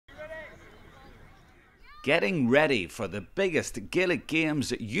Getting ready for the biggest Gaelic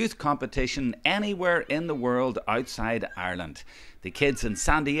Games youth competition anywhere in the world outside Ireland. The kids in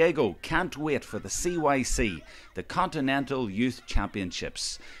San Diego can't wait for the CYC, the Continental Youth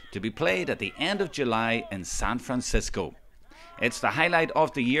Championships, to be played at the end of July in San Francisco. It's the highlight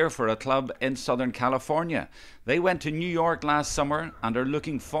of the year for a club in Southern California. They went to New York last summer and are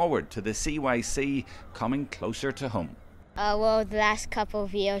looking forward to the CYC coming closer to home. Well, the last couple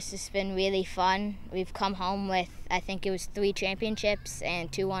of years it's been really fun. We've come home with, I think it was 3 championships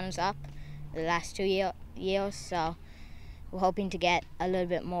and 2 runners-up the last 2 years, so we're hoping to get a little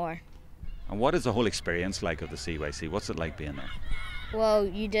bit more. And what is the whole experience like of the CYC? What's it like being there? Well,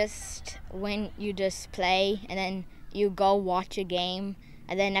 you just play, and then you go watch a game,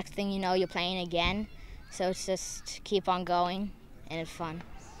 and then next thing you know, you're playing again. So it's just keep on going, and it's fun.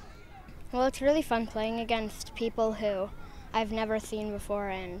 Well, it's really fun playing against people who I've never seen before,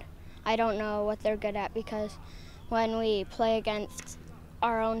 and I don't know what they're good at, because when we play against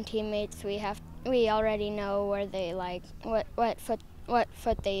our own teammates, we already know where they like what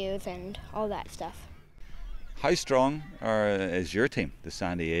foot they use and all that stuff. How strong is your team, the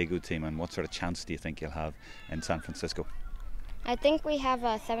San Diego team, and what sort of chance do you think you'll have in San Francisco? I think we have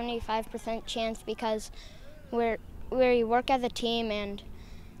a 75% chance because we work as a team, and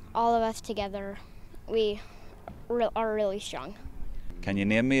all of us together, we are really strong. Can you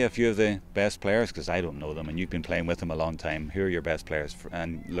name me a few of the best players? Because I don't know them, and you've been playing with them a long time. Who are your best players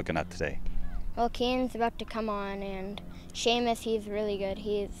and looking at today? Well, Cian's about to come on, and Seamus, he's really good.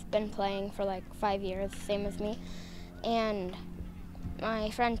 He's been playing for like 5 years, same as me. And my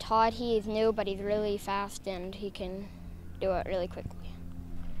friend Todd, he's new, but he's really fast, and he can do it really quickly.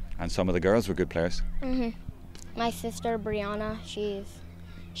 And some of the girls were good players? My sister, Brianna, she's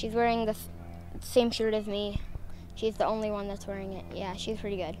wearing the same shirt as me. She's the only one that's wearing it. Yeah, she's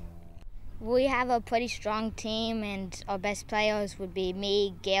pretty good. We have a pretty strong team, and our best players would be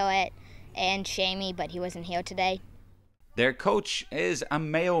me, Garret, and Shamey, but he wasn't here today. Their coach is a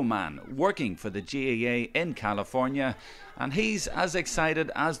Mayo man working for the GAA in California, and he's as excited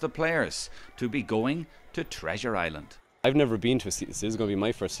as the players to be going to Treasure Island. I've never been to a CYC. This is going to be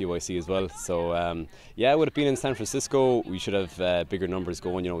my first CYC as well. So yeah, would have been in San Francisco. We should have bigger numbers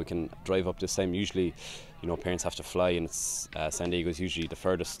going. You know, we can drive up this time. Usually, you know, parents have to fly, and it's San Diego is usually the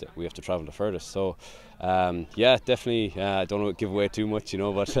furthest. We have to travel the furthest. So yeah, definitely. I don't want to give away too much, you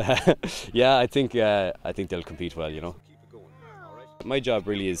know, but yeah, I think they'll compete well, you know. My job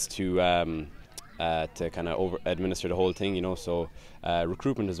really is to kind of administer the whole thing, you know. So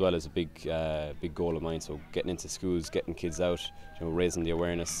recruitment as well is a big goal of mine. So getting into schools, getting kids out, you know, raising the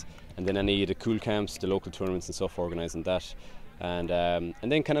awareness, and then any of the cool camps, the local tournaments and stuff, organising that, and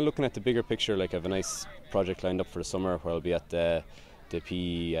then kind of looking at the bigger picture. Like I have a nice project lined up for the summer where I'll be at the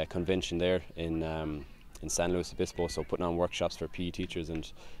PE convention there in San Luis Obispo. So putting on workshops for PE teachers, and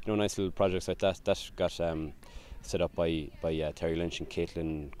you know, nice little projects like that. That got set up by Terry Lynch and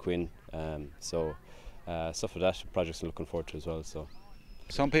Caitlin Quinn. So stuff like that, projects I'm looking forward to as well. So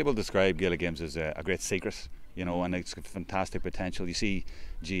some people describe Gaelic Games as a great secret, you know, and it's got fantastic potential. You see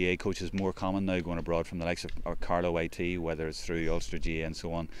GA coaches more common now going abroad from the likes of Carlo IT, whether it's through Ulster GA and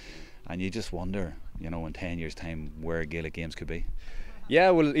so on, and you just wonder, you know, in 10 years' time where Gaelic Games could be. Yeah,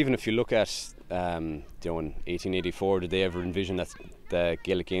 well, even if you look at you know, in 1884, did they ever envision that the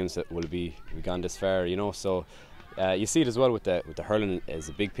Gaelic Games that will be gone this far, you know? So you see it as well with the hurling as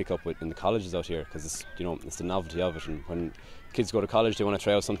a big pickup in the colleges out here, because it's, you know, it's the novelty of it, and when kids go to college they want to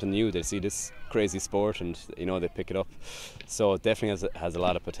try out something new. They see this crazy sport, and you know, they pick it up. So it definitely has a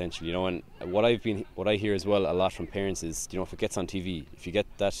lot of potential, you know. And what I hear as well a lot from parents is, you know, if it gets on TV, if you get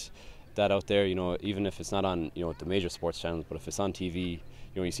that out there, you know, even if it's not on, you know, the major sports channels, but if it's on TV, you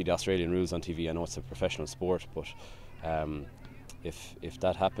know, you see the Australian rules on TV. I know it's a professional sport, but if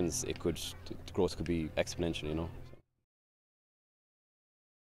that happens, the growth could be exponential, you know.